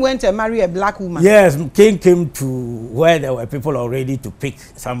 Cain went and married a black woman. Yes, Cain came to where there were people already to pick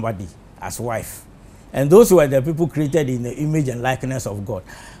somebody as wife. And those were the people created in the image and likeness of God.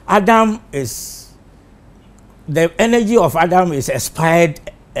 The energy of Adam is expired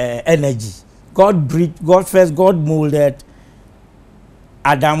energy. God molded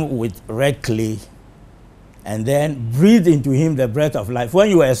Adam with red clay and then breathed into him the breath of life. When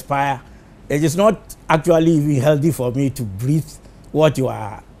you expire, it is not actually even healthy for me to breathe what you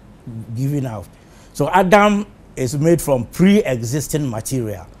are giving out. So Adam is made from pre-existing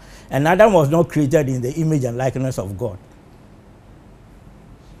material. And Adam was not created in the image and likeness of God.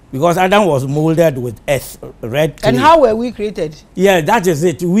 Because Adam was molded with earth, red clay. And how were we created? Yeah, that is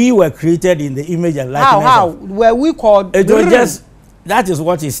it. We were created in the image and likeness How? Were we called? It was just, that is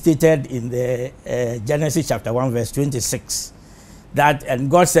what is stated in the Genesis chapter 1 verse 26. That, and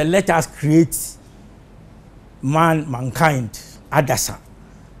God said, let us create mankind, Adasa.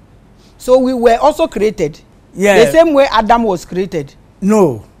 So we were also created? Yeah. The same way Adam was created?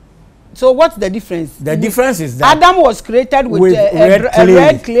 No. So what's the difference? The difference is that Adam was created with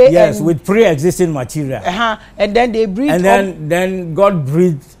red clay. Yes, with pre-existing material. And then they breathed. And then God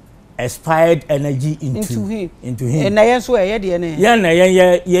breathed expired energy into him. And how were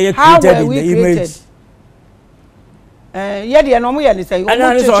we created? And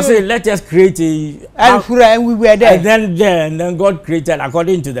then so I say, let us create and we were there. And then God created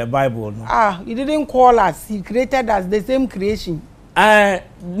according to the Bible. No? He didn't call us. He created us, the same creation.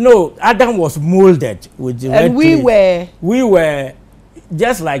 No, Adam was molded with the red clay. We were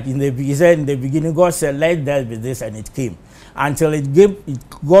just like in the beginning. God said, "Let there be this," and it came. Until it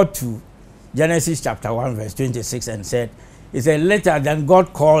got to Genesis chapter 1 verse 26 and said, "He said later." Then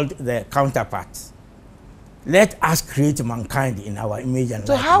God called the counterparts. Let us create mankind in our image and likeness.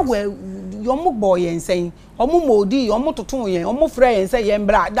 So how were your boy and saying, "Omumodi, omutotoye, omufre and say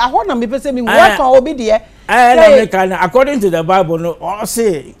yembra." That one me person me what can obi there. According to the Bible, no, all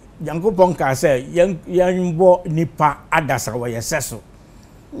say Yankopon ka say yanbo nipa adasa wa yeseso.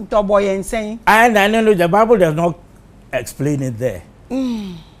 To boy and saying. And I know the Bible does not explain it there.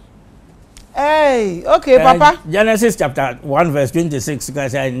 Hey, okay, Papa. Genesis chapter 1 verse 26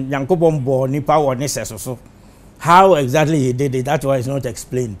 because Yankopon bo nipa wa neseso so. How exactly he did it, that's why it's not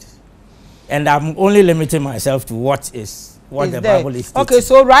explained. And I'm only limiting myself to what the Bible is stating. Okay,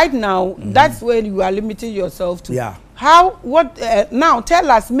 so right now, that's where you are limiting yourself to. Yeah. Now tell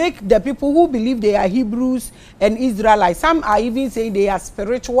us, make the people who believe they are Hebrews and Israelites. Some are even saying they are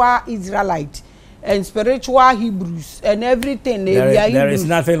spiritual Israelites and spiritual Hebrews and everything. There is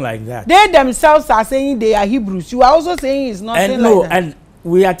nothing like that. They themselves are saying they are Hebrews. You are also saying it's nothing like that. And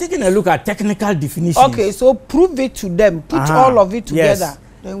we are taking a look at technical definitions. Okay, so prove it to them. Put all of it together. Yes.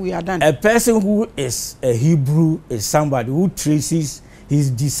 Then we are done. A person who is a Hebrew is somebody who traces his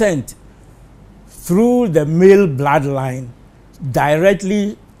descent through the male bloodline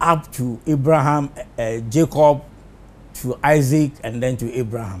directly up to Abraham, Jacob, to Isaac, and then to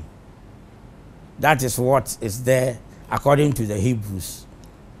Abraham. That is what is there according to the Hebrews.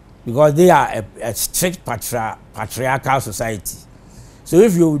 Because they are a strict patriarchal society. So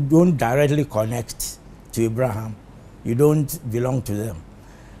if you don't directly connect to Abraham, you don't belong to them.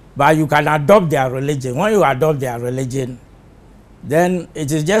 But you can adopt their religion. When you adopt their religion, then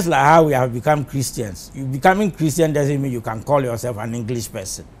it is just like how we have become Christians. You becoming Christian doesn't mean you can call yourself an English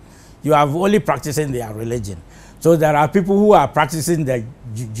person. You are only practicing their religion. So there are people who are practicing the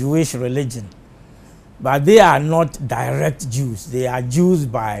Jewish religion, but they are not direct Jews. They are Jews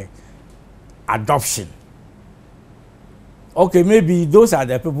by adoption. Okay, maybe those are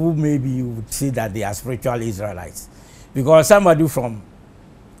the people who maybe you would say that they are spiritual Israelites. Because somebody from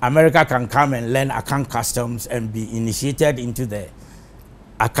America can come and learn Akan customs and be initiated into the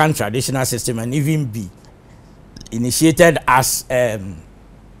Akan traditional system and even be initiated as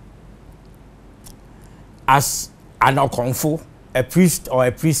as an okonfo, a priest or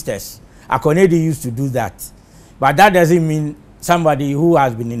a priestess. Akonedi used to do that. But that doesn't mean somebody who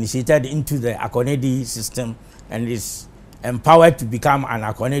has been initiated into the Akonedi system and is empowered to become an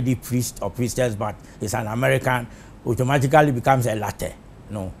Akonedi priest or priestess, but is an American, automatically becomes a latte.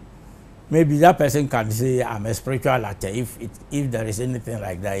 No. Maybe that person can say, I'm a spiritual latte, if there is anything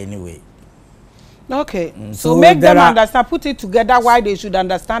like that anyway. Okay. So make them understand, put it together why they should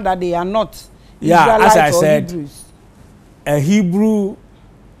understand that they are not Israelites, as I said, Hebrews. A Hebrew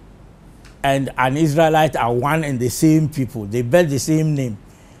and an Israelite are one and the same people. They bear the same name.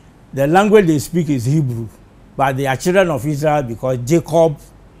 The language they speak is Hebrew, but they are children of Israel because Jacob,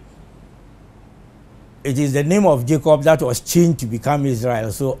 it is the name of Jacob that was changed to become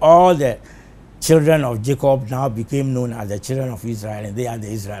Israel. So all the children of Jacob now became known as the children of Israel, and they are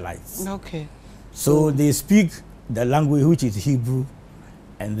the Israelites. Okay. So they speak the language which is Hebrew,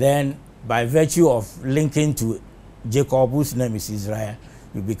 and then by virtue of linking to Jacob, whose name is Israel,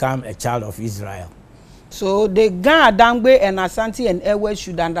 you become a child of Israel. So the Gan Adangbe and Asante and Ewe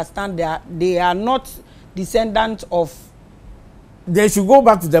should understand that they are not descendants of. They should go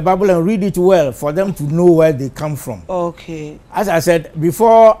back to the Bible and read it well for them to know where they come from. Okay. As I said,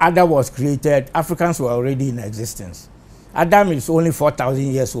 before Adam was created, Africans were already in existence. Adam is only 4,000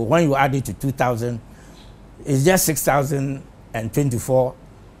 years old. When you add it to 2,000, it's just 6,024,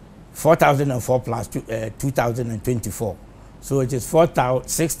 4,004 plus 2,024. So it is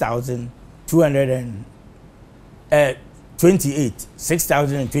 6,228,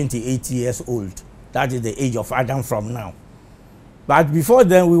 6,028 years old. That is the age of Adam from now. But before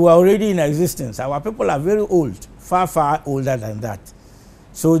then, we were already in existence. Our people are very old, far, far older than that.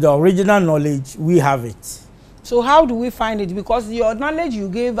 So the original knowledge, we have it. So how do we find it? Because your knowledge you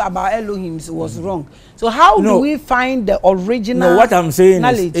gave about Elohim was wrong. So how do we find the original knowledge? No, what I'm saying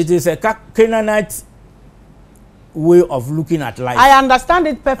is it is a Canaanite way of looking at life. I understand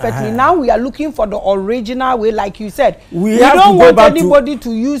it perfectly. Now we are looking for the original way, like you said. We don't want anybody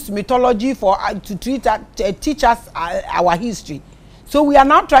to use mythology for to teach us our history. So we are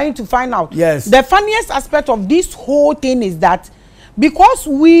now trying to find out. Yes. The funniest aspect of this whole thing is that because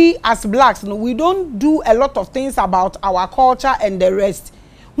we as blacks, we don't do a lot of things about our culture and the rest.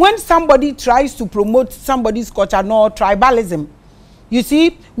 When somebody tries to promote somebody's culture, no tribalism. You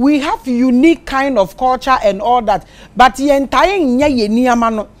see, we have unique kind of culture and all that, but the entire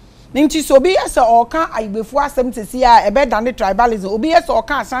niyamano. Ninti so be yes or can I before some to see a better than the tribalism. Obi yes or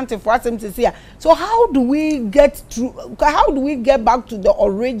can Asante for some to see. So how do we get through? How do we get back to the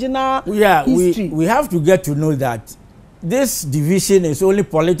original history? We have to get to know that this division is only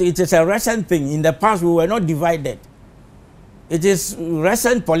political. It is a recent thing. In the past, we were not divided. It is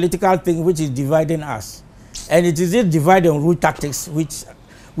recent political thing which is dividing us. And it is this divide and rule tactics which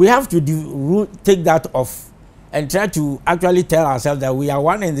we have to take that off and try to actually tell ourselves that we are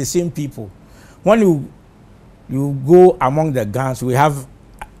one and the same people. When you go among the Gans, we have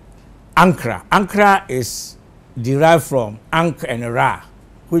Ankara. Ankara is derived from Ankh and Ra,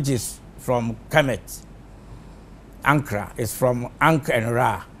 which is from Kemet. Ankara is from Ankh and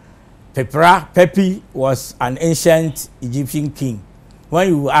Ra. Pepi was an ancient Egyptian king. When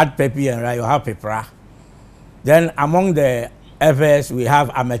you add Pepi and Ra, you have Pepra. Then among the Efes, we have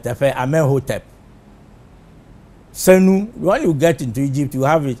Ametepe, Amenhotep. Senu, when you get into Egypt, you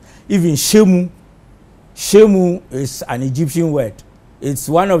have it. Even Shemu. Shemu is an Egyptian word. It's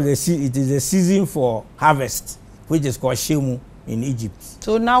one of the, it is a season for harvest, which is called Shemu in Egypt.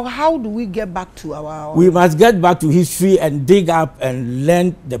 So now how do we get back to our... We must get back to history and dig up and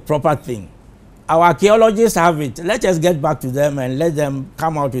learn the proper thing. Our archaeologists have it. Let us get back to them and let them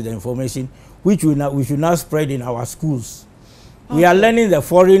come out with the information which we should now spread in our schools. Okay. We are learning the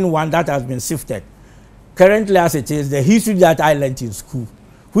foreign one that has been sifted. Currently, as it is, the history that I learned in school,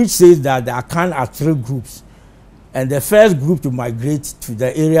 which says that the Akan are 3 groups. And the first group to migrate to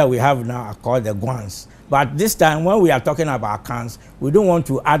the area we have now are called the Guans. But this time, when we are talking about Akans, we don't want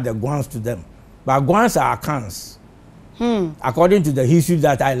to add the Guans to them. But Guans are Akans. According to the history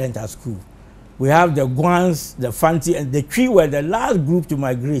that I learned at school. We have the Guans, the Fanti, and the Cree were the last group to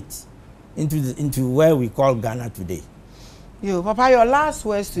migrate into where we call Ghana today. Yo, Papa, your last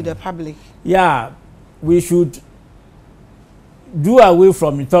words to the public. Yeah, we should do away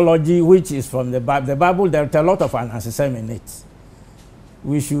from mythology, which is from the Bible. The Bible, there's a lot of anarchism in it.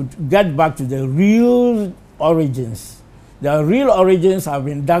 We should get back to the real origins. The real origins have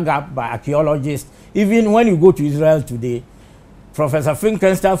been dug up by archaeologists. Even when you go to Israel today, Professor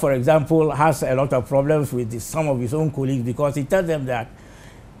Finkenstein, for example, has a lot of problems with some of his own colleagues because he tells them that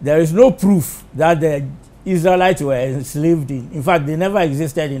there is no proof that the Israelites were enslaved in. In fact, they never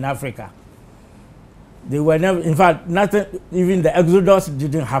existed in Africa. They were never, in fact, nothing, even the Exodus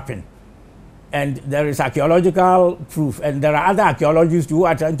didn't happen. And there is archaeological proof, and there are other archaeologists who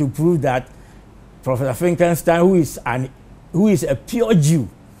are trying to prove that Professor Finkelstein, who is a pure Jew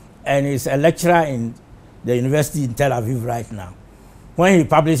and is a lecturer in the university in Tel Aviv right now, when he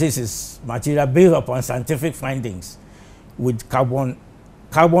publishes his material based upon scientific findings with carbon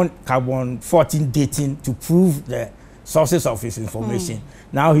 14 dating to prove the sources of his information.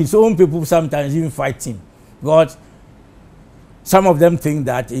 Now his own people sometimes even fight him, because some of them think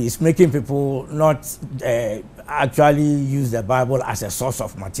that he's making people not actually use the Bible as a source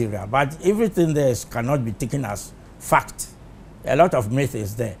of material. But everything there cannot be taken as fact. A lot of myth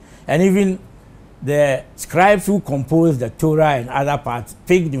is there. And even the scribes who composed the Torah and other parts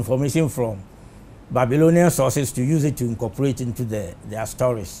picked information from Babylonian sources to use it to incorporate into their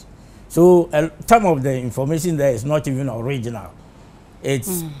stories. So some of the information there is not even original.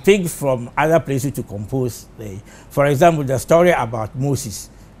 It's picked from other places to compose. For example, the story about Moses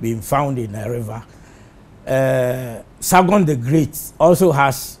being found in a river. Sargon the Great also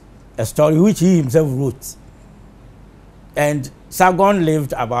has a story which he himself wrote. And Sargon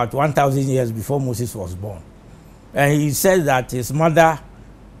lived about 1,000 years before Moses was born. And he said that his mother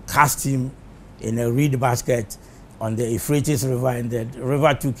cast him in a reed basket on the Euphrates River, and the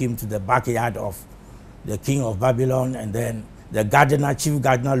river took him to the backyard of the king of Babylon, and then the gardener, chief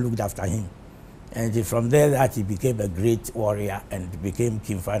gardener, looked after him. And from there that he became a great warrior and became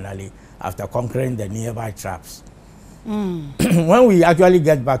king finally after conquering the nearby tribes. When we actually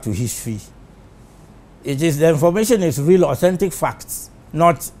get back to history, the information is real, authentic facts,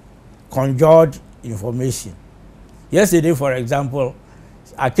 not conjured information. Yesterday, for example,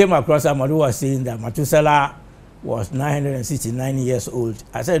 I came across somebody who was saying that Methuselah was 969 years old.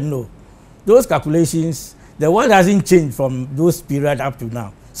 I said, no, those calculations, the world hasn't changed from those periods up to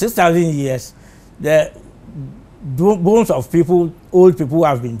now. 6,000 years, the bones of people, old people who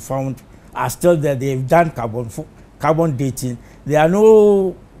have been found, are still there. They've done carbon dating. There are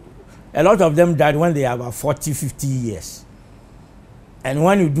a lot of them died when they are about 40, 50 years. And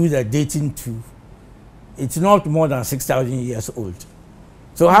when you do the dating too, it's not more than 6,000 years old.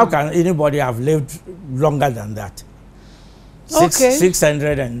 So how can anybody have lived longer than that?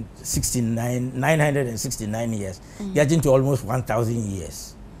 969 years, getting to almost 1,000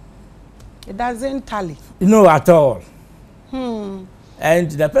 years. It doesn't tally. No, at all.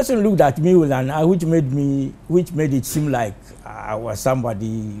 And the person looked at me with an eye which made it seem like I was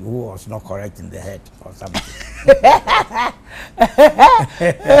somebody who was not correct in the head or something.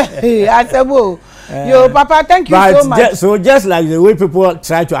 Yo, Papa, thank you so much. So just like the way people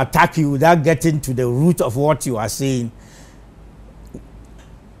try to attack you without getting to the root of what you are saying,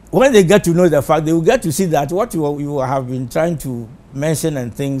 when they get to know the fact, they will get to see that what you have been trying to mention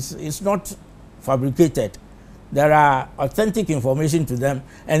and things is not fabricated. There are authentic information to them,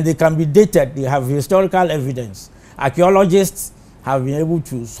 and they can be dated. They have historical evidence. Archaeologists have been able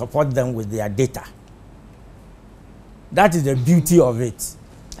to support them with their data. That is the beauty of it.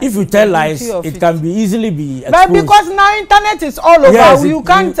 If you tell lies, it can be easily be exposed. But because now internet is all over, yes, you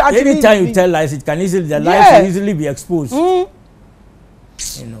can't actually. Anytime you tell lies, it can easily, the lies will easily be exposed. You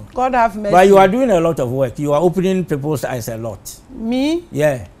know. God have mercy. But you are doing a lot of work. You are opening people's eyes a lot. Me?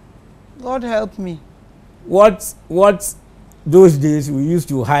 Yeah. God help me. What those days we used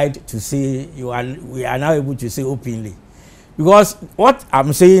to hide to say, we are now able to say openly. Because what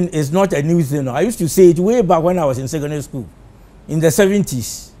I'm saying is not a new thing. I used to say it way back when I was in secondary school, in the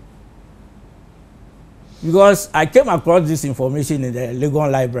 70s. Because I came across this information in the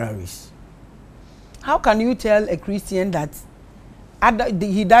Legon libraries. How can you tell a Christian that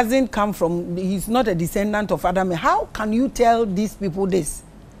he doesn't come from, he's not a descendant of Adam? How can you tell these people this?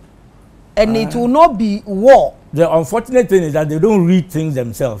 And it will not be war. The unfortunate thing is that they don't read things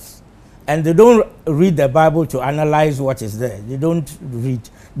themselves. And they don't read the Bible to analyze what is there. They don't read.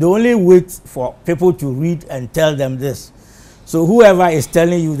 They only wait for people to read and tell them this. So whoever is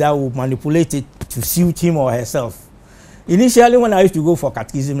telling you that will manipulate it to suit him or herself. Initially, when I used to go for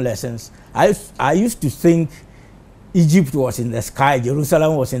catechism lessons, I used to think Egypt was in the sky,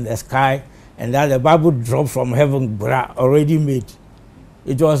 Jerusalem was in the sky, and that the Bible dropped from heaven already made.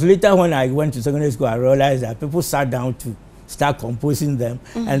 It was later when I went to secondary school, I realized that people sat down to start composing them,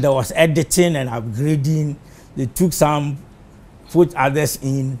 and there was editing and upgrading. They took some, put others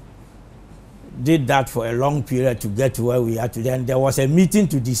in, did that for a long period to get to where we are today. And there was a meeting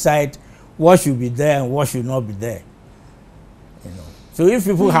to decide what should be there and what should not be there. You know. So if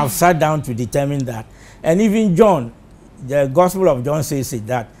people have sat down to determine that, and even John, the Gospel of John says it,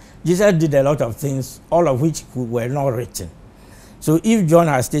 that Jesus did a lot of things, all of which were not written. So if John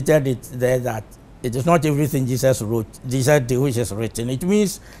has stated it there that it is not everything Jesus wrote, Jesus did which is written. It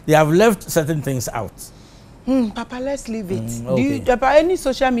means they have left certain things out. Papa, let's leave it. Okay. Do you, Papa, any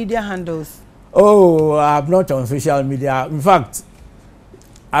social media handles? Oh, I'm not on social media. In fact,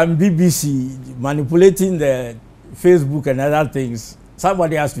 I'm BBC manipulating the Facebook and other things.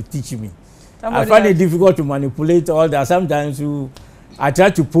 Somebody has to teach me. I find it difficult to manipulate all that. Sometimes I try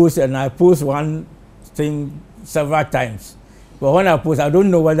to post and I post one thing several times. But when I post, I don't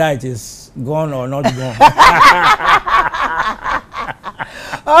know whether it is gone or not gone.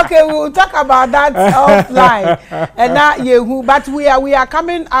 Okay, we will talk about that offline. And now, but we are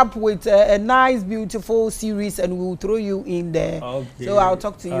coming up with a nice, beautiful series, and we will throw you in there. Okay. So I'll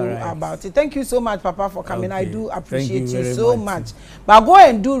talk to you about it. Thank you so much, Papa, for coming. Okay. I do appreciate you so much. But go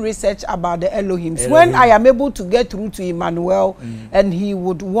and do research about the Elohims. When I am able to get through to Emmanuel, and he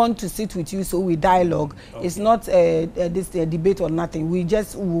would want to sit with you, so we dialogue. Okay. It's not a debate or nothing. We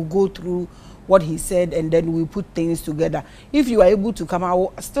just will go through what he said, and then we put things together. If you are able to come, I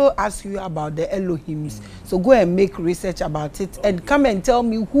will still ask you about the Elohims. So go and make research about it, and come and tell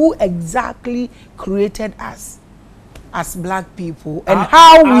me who exactly created us as black people, and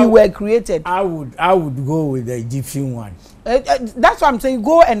how we were created. I would go with the Egyptian one. That's what I'm saying.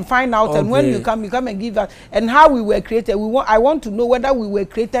 Go and find out, and when you come and give us and how we were created. I want to know whether we were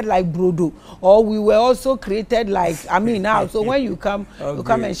created like Brodo, or we were also created like now. So when you come, you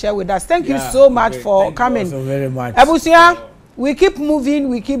come and share with us. Thank you so much for coming. Thank you very much. Abusia, we keep moving,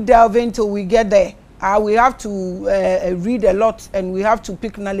 we keep delving till we get there. We have to read a lot, and we have to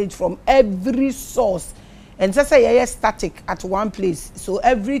pick knowledge from every source. And just say static at one place. So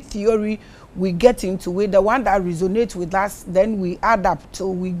every theory we get into it, the one that resonates with us, then we add up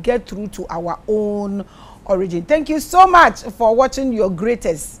till we get through to our own origin. Thank you so much for watching your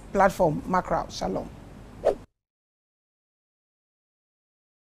greatest platform, Macra. Shalom.